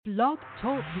Blog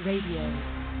Talk Radio.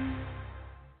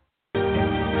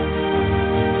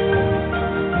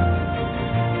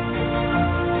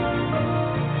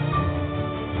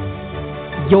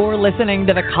 You're listening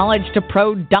to the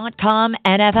College2Pro.com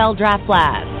NFL Draft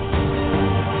Blast.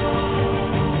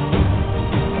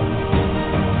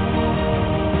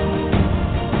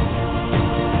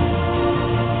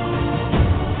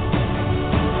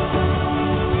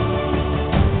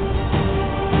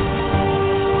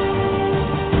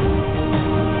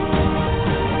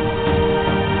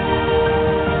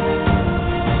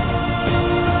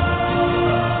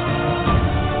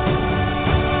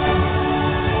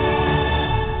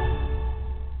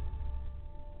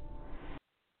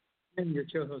 Your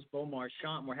show host, Bo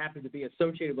Marchionte. We're happy to be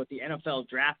associated with the NFL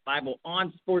Draft Bible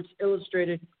on Sports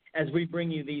Illustrated as we bring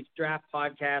you these draft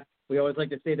podcasts. We always like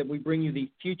to say that we bring you the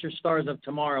future stars of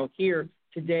tomorrow here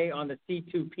today on the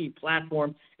C2P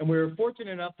platform. And we were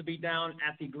fortunate enough to be down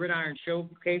at the Gridiron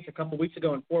Showcase a couple weeks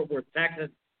ago in Fort Worth, Texas.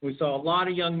 We saw a lot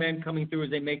of young men coming through as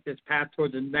they make this path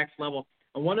towards the next level.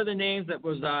 And one of the names that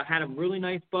was had a really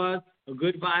nice buzz, a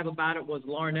good vibe about it, was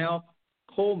Larnel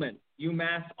Coleman,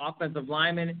 UMass offensive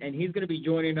lineman, and he's going to be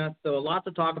joining us. So a lot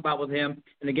to talk about with him.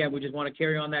 And, again, we just want to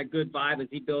carry on that good vibe as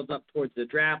he builds up towards the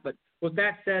draft. But with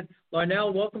that said,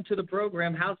 Larnel, welcome to the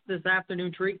program. How's this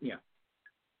afternoon treating you?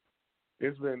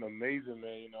 It's been amazing,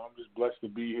 man. I'm just blessed to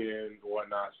be here and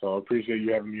whatnot. So I appreciate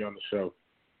you having me on the show.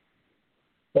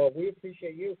 Well, we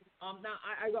appreciate you. Now,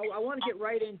 I want to get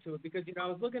right into it because, I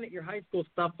was looking at your high school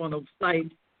stuff on the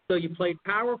site. So you played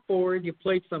power forward, you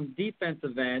played some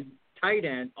defensive end, tight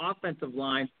end, offensive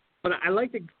line, but I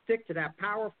like to stick to that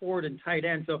power forward and tight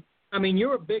end. So,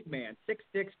 you're a big man,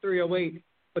 6'6", 308,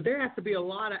 but there has to be a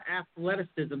lot of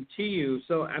athleticism to you.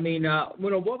 So,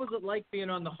 what was it like being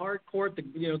on the hard court,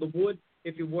 the wood,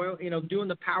 if you will, doing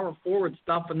the power forward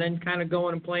stuff and then kind of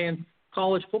going and playing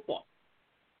college football?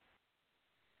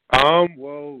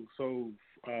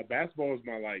 Basketball was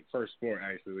my first sport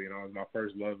actually. It was my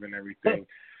first love and everything.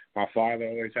 My father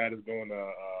always had us going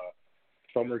to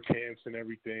summer camps and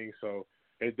everything, so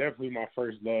it's definitely my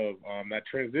first love. That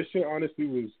transition honestly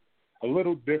was a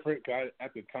little different.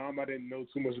 At the time, I didn't know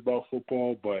too much about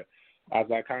football, but as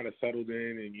I kind of settled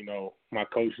in and my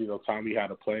coach taught me how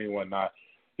to play and whatnot,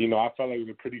 I felt like it was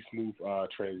a pretty smooth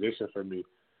transition for me.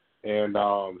 And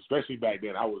especially back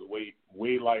then, I was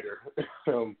way lighter.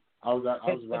 I was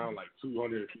around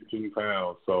 215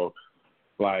 pounds, so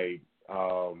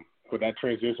but that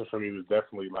transition for me was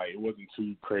definitely it wasn't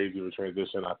too crazy of a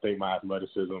transition. I think my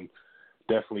athleticism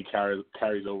definitely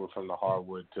carries over from the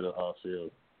hardwood to the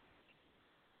field.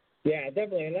 Yeah,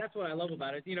 definitely, and that's what I love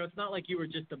about it. It's not like you were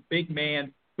just a big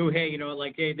man who, hey,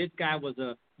 this guy was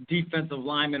a defensive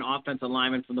lineman, offensive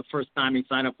lineman from the first time he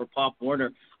signed up for Pop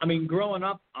Warner. Growing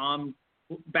up,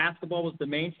 basketball was the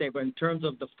mainstay, but in terms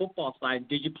of the football side,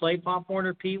 did you play Pop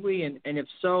Warner, Pee Wee, and if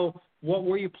so, what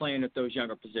were you playing at those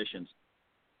younger positions?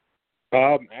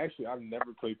 Actually, I've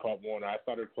never played Pop Warner. I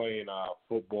started playing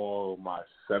football my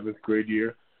 7th grade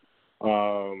year. That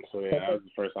was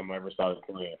the first time I ever started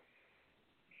playing.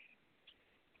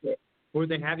 Where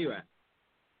did they have you at?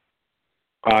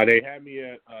 They had me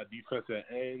at defensive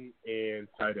end and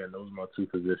tight end. Those were my 2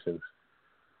 positions.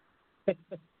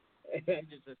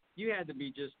 You had to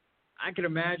be just. I can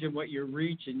imagine what your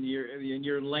reach and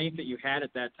your length that you had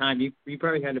at that time. You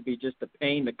probably had to be just a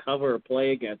pain to cover or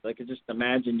play against. I could just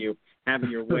imagine you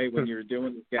having your way when you were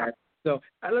doing this, guy. So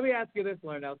let me ask you this,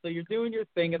 Larnel. So you're doing your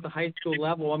thing at the high school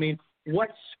level. What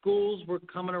schools were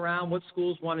coming around? What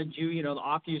schools wanted you, to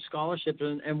offer you scholarships,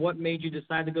 and what made you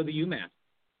decide to go to UMass?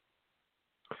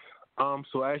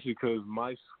 So actually, because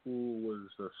my school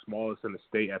was the smallest in the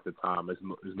state at the time, it's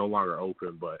no longer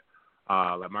open, but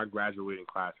my graduating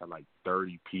class had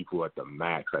 30 people at the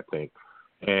max, I think.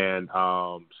 And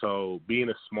so being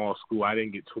a small school, I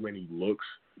didn't get too many looks.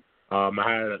 I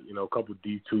had a couple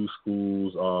D2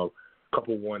 schools, a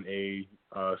couple 1A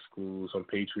schools, some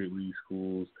Patriot League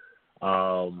schools.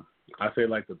 I say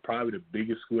probably the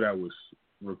biggest school that was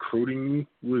recruiting me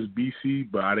was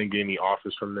BC, but I didn't get any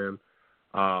offers from them.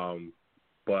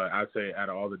 But I'd say out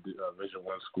of all the Division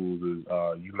I schools,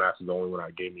 UMass is the only one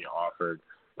that gave me an offer,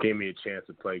 gave me a chance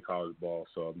to play college ball.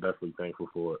 So I'm definitely thankful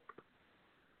for it.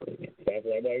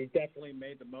 Definitely. Well, you definitely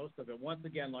made the most of it. Once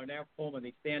again, Larnel Coleman,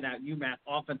 the standout UMass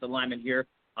offensive lineman here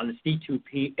on the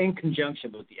C2P in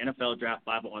conjunction with the NFL Draft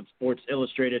Bible on Sports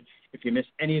Illustrated. If you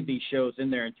missed any of these shows in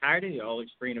their entirety, they're always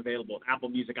free and available at Apple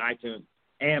Music, iTunes,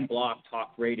 and Blog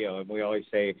Talk Radio. And we always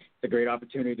say it's a great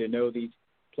opportunity to know these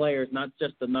players, not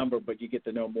just the number, but you get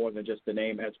to know more than just the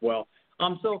name as well.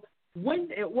 So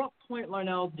at what point,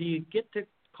 Larnel, do you get to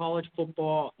college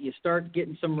football, you start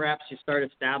getting some reps, you start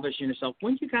establishing yourself.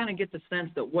 When do you kind of get the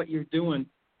sense that what you're doing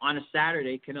on a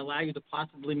Saturday can allow you to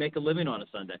possibly make a living on a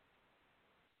Sunday?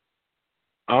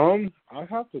 I'd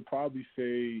have to probably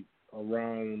say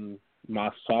around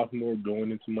my sophomore going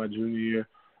into my junior year.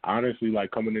 Honestly, like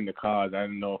coming into college, I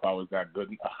didn't know if I was that good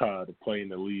to play in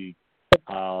the league.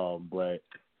 But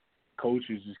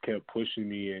coaches just kept pushing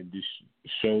me and just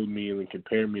showed me and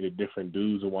compared me to different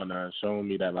dudes and whatnot, and showing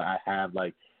me that like I have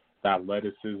like the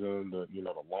athleticism, the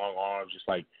long arms, just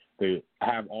like I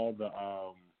have all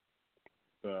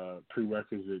the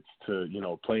prerequisites to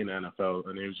play in the NFL,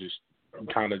 and it was just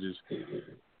kind of just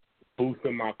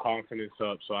boosting my confidence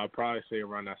up. So I'd probably say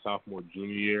around that sophomore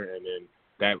junior year, and then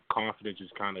that confidence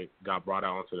just kind of got brought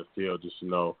out onto the field. Just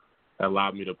that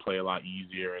allowed me to play a lot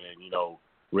easier, and then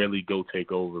really go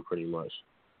take over pretty much.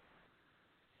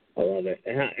 I love it.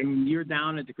 And you're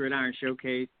down at the Gridiron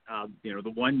Showcase.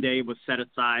 The one day was set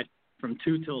aside from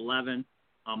 2 to 11.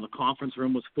 The conference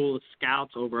room was full of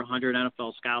scouts, over 100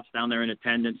 NFL scouts down there in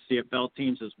attendance, CFL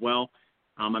teams as well.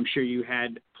 I'm sure you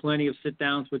had plenty of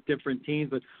sit-downs with different teams,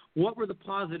 but what were the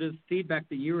positive feedback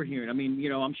that you were hearing? I mean,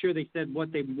 I'm sure they said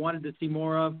what they wanted to see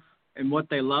more of and what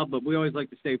they love, but we always like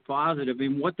to stay positive. I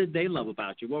mean, what did they love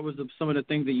about you? What was some of the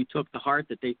things that you took to heart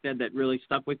that they said that really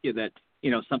stuck with you that,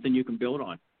 something you can build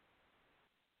on?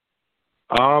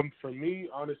 For me,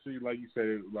 honestly, like you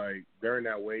said, like during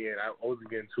that weigh-in, I wasn't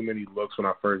getting too many looks when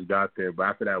I first got there, but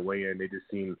after that weigh-in, they just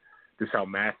seen just how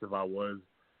massive I was,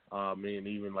 and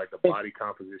even like the body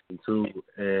composition too.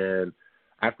 And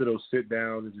after those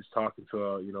sit-downs and just talking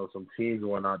to, some teams and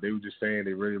whatnot, they were just saying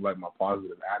they really liked my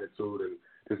positive attitude and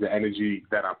just the energy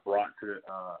that I brought to,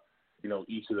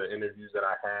 each of the interviews that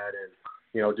I had,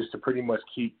 and, just to pretty much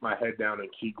keep my head down and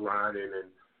keep grinding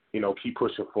and, keep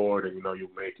pushing forward, and, you'll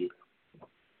make it.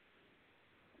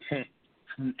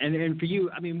 And for you,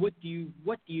 I mean, what do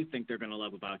you think they're going to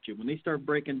love about you when they start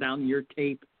breaking down your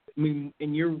tape? I mean,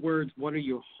 in your words, what are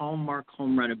your hallmark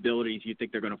home run abilities you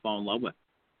think they're going to fall in love with?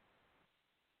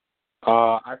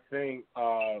 I think,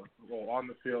 on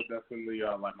the field, definitely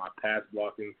like my pass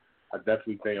blocking. I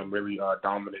definitely think I'm really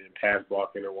dominant in pass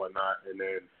blocking and whatnot. And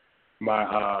then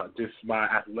my just my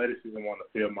athleticism on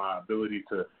the field, my ability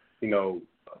to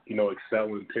excel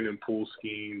in pin and pull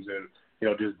schemes, and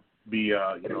just be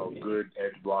good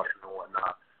edge blocking and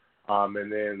whatnot.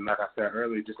 And then, like I said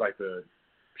earlier, just like the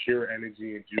pure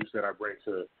energy and juice that I bring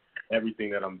to everything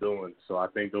that I'm doing. So I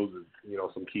think those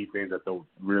are some key things that they'll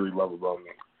really love about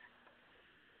me.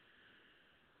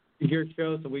 Your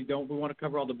show, so we want to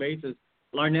cover all the bases.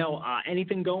 Larnel,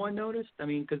 anything go unnoticed? I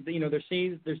mean, because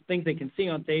there's things they can see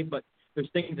on tape, but there's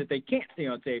things that they can't see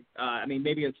on tape. I mean,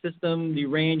 maybe a system you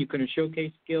ran, you couldn't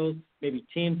showcase skills, maybe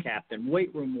team captain,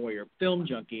 weight room warrior, film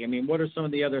junkie. I mean, what are some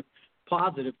of the other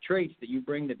positive traits that you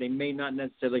bring that they may not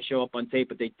necessarily show up on tape,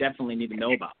 but they definitely need to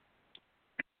know about?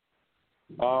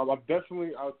 I'm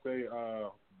definitely, I would say, a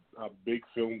big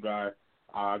film guy.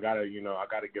 I gotta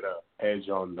get an edge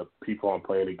on the people I'm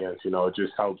playing against. It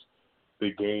just helps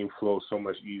the game flow so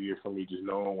much easier for me, just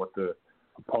knowing what the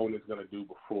opponent's gonna do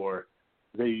before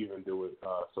they even do it,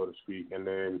 so to speak. And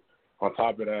then on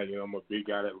top of that, I'm a big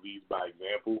guy that leads by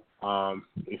example.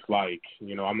 It's like,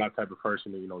 I'm not the type of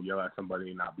person to, yell at somebody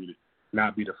and not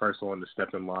be the first one to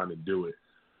step in line and do it.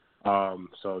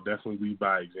 So definitely lead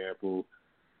by example.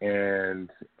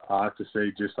 And I have to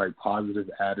say just like positive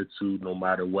attitude no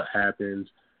matter what happens.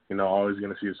 Always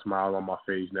going to see a smile on my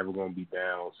face, never going to be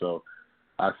down. So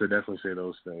I should definitely say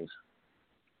those things.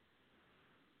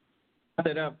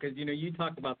 It up because you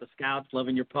talked about the scouts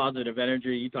loving your positive energy.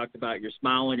 You talked about your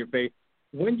smile on your face.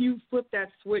 When do you flip that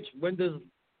switch? When does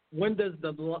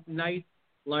the nice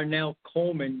Larnel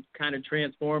Coleman kind of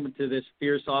transform into this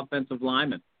fierce offensive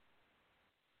lineman?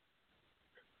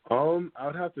 I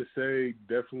would have to say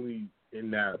definitely in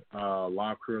that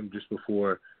locker room just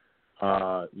before,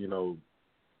 I'd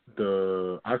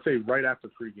say right after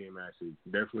pregame, actually.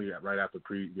 Definitely right after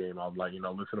pregame, I'll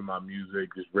listen to my music,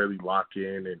 just really lock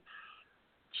in and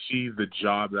see the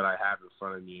job that I have in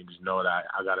front of me and just know that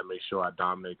I got to make sure I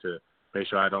dominate to make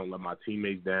sure I don't let my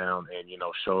teammates down and,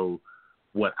 show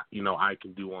what, I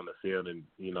can do on the field and,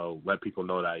 let people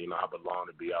know that, I belong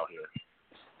to be out here.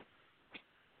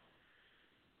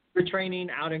 You're training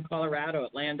out in Colorado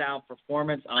at Landau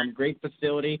Performance, great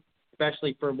facility,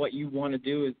 especially for what you want to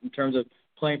do in terms of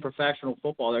playing professional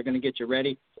football. They're going to get you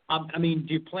ready. I mean,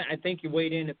 do you plan? I think you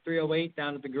weighed in at 308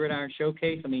 down at the Gridiron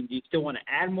Showcase. I mean, do you still want to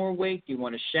add more weight? Do you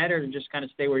want to shed it and just kind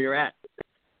of stay where you're at?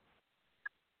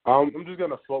 I'm just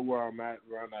going to float where I'm at,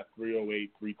 around that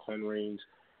 308, 310 range.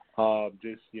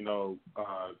 Just,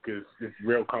 because it's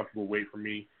real comfortable weight for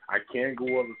me. I can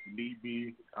go up if need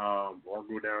be, or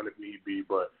go down if need be,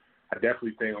 but I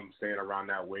definitely think I'm staying around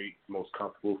that weight most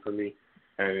comfortable for me.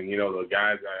 And, the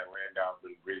guys at Landau have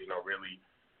been really, really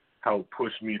help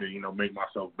push me to, make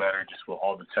myself better just for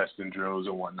all the testing drills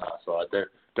and whatnot. So I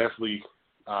definitely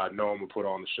know I'm going to put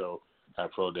on the show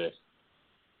at Pro Day.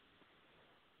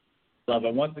 Love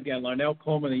it. Once again, Larnel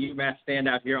Coleman, the UMass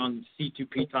standout here on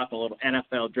C2P, talking a little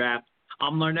NFL draft.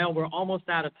 Larnel, we're almost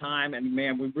out of time, and,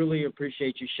 man, we really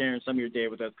appreciate you sharing some of your day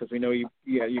with us because we know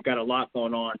you've got a lot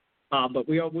going on. But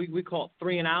we call it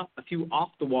 3 and Out, a few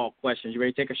off-the-wall questions. You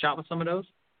ready to take a shot with some of those?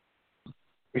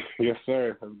 Yes,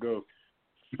 sir. Let's go.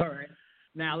 All right.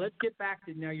 Now, let's get back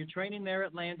to you're training there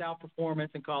at Landau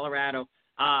Performance in Colorado.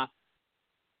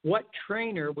 What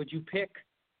trainer would you pick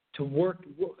to work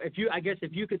if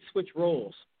you could switch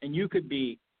roles and you could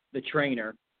be the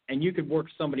trainer and you could work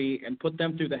somebody and put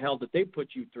them through the hell that they put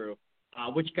you through,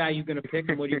 which guy are you going to pick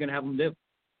and what are you going to have them do?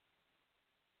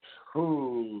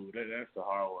 Ooh, that's a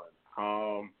hard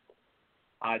one.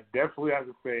 I definitely have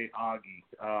to say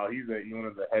Augie. He's one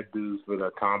of the head dudes for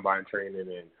the combine training,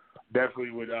 and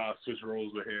definitely would switch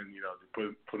roles with him,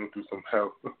 to put him through some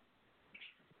hell.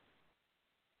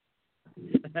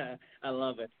 I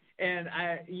love it. And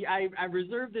I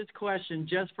reserved this question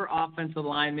just for offensive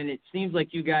linemen. It seems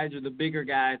like you guys are the bigger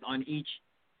guys on each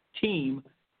team.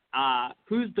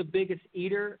 Who's the biggest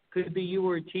eater? Could it be you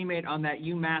or a teammate on that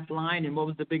UMass line, and what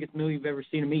was the biggest meal you've ever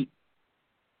seen him eat?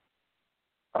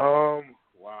 Wow.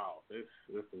 This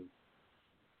is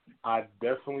 – I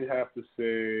definitely have to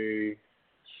say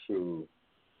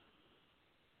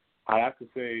I have to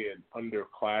say an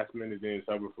underclassman. His name is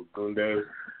Albert Fagundes.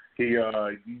 He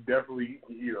definitely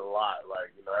eat a lot.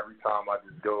 Like, every time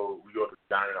we go to the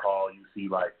dining hall, you see,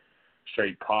 like,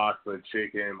 straight pasta,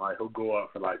 chicken. Like, he'll go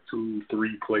up for, like,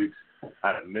 2-3 plates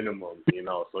at a minimum,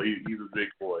 So he's a big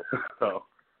boy. So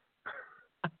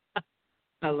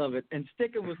I love it. And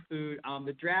sticking with food,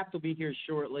 the draft will be here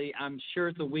shortly. I'm sure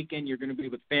it's a weekend you're going to be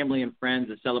with family and friends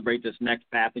to celebrate this next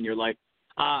path in your life.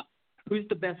 Who's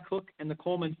the best cook in the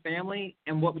Coleman family,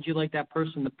 and what would you like that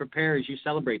person to prepare as you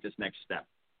celebrate this next step?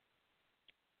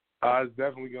 It's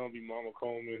definitely going to be Mama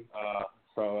Coleman.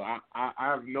 So I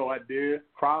have no idea.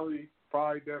 Probably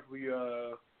definitely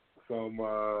some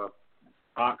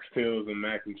oxtails and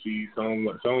mac and cheese, some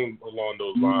along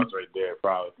those lines right there.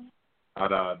 Probably.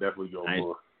 I'd definitely go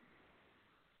for.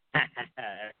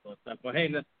 Excellent stuff. Well, hey,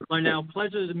 Larnel,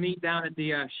 pleasure to meet down at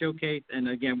the showcase. And,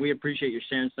 again, we appreciate you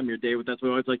sharing some of your day with us. We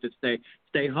always like to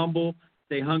stay humble,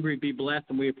 stay hungry, be blessed,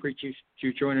 and we appreciate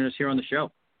you joining us here on the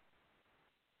show.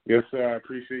 Yes, sir. I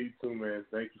appreciate you too, man.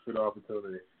 Thank you for the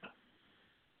opportunity.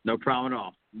 No problem at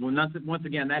all. Well, once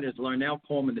again, that is Larnel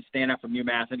Coleman, the standout from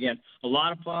UMass. Again, a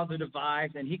lot of positive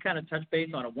vibes, and he kind of touched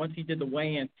base on it. Once he did the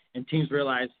weigh-in and teams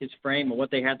realized his frame and what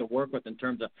they had to work with in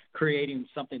terms of creating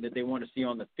something that they want to see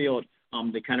on the field,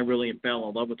 they kind of really fell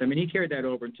in love with him. And he carried that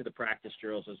over into the practice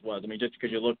drills as well. I mean, just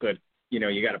because you look good, you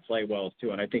got to play well, too.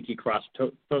 And I think he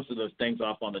posted those things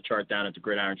off on the chart down at the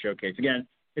Gridiron Showcase. Again,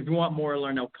 if you want more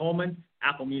Larnel Coleman,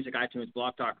 Apple Music, iTunes,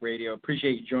 Blog Talk Radio,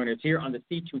 appreciate you joining us here on the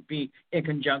C2P in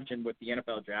conjunction with the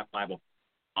NFL Draft Bible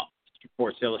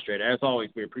Sports Illustrated. As always,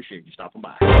 we appreciate you stopping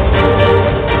by.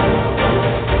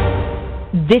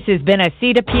 This has been a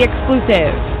C2P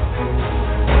exclusive.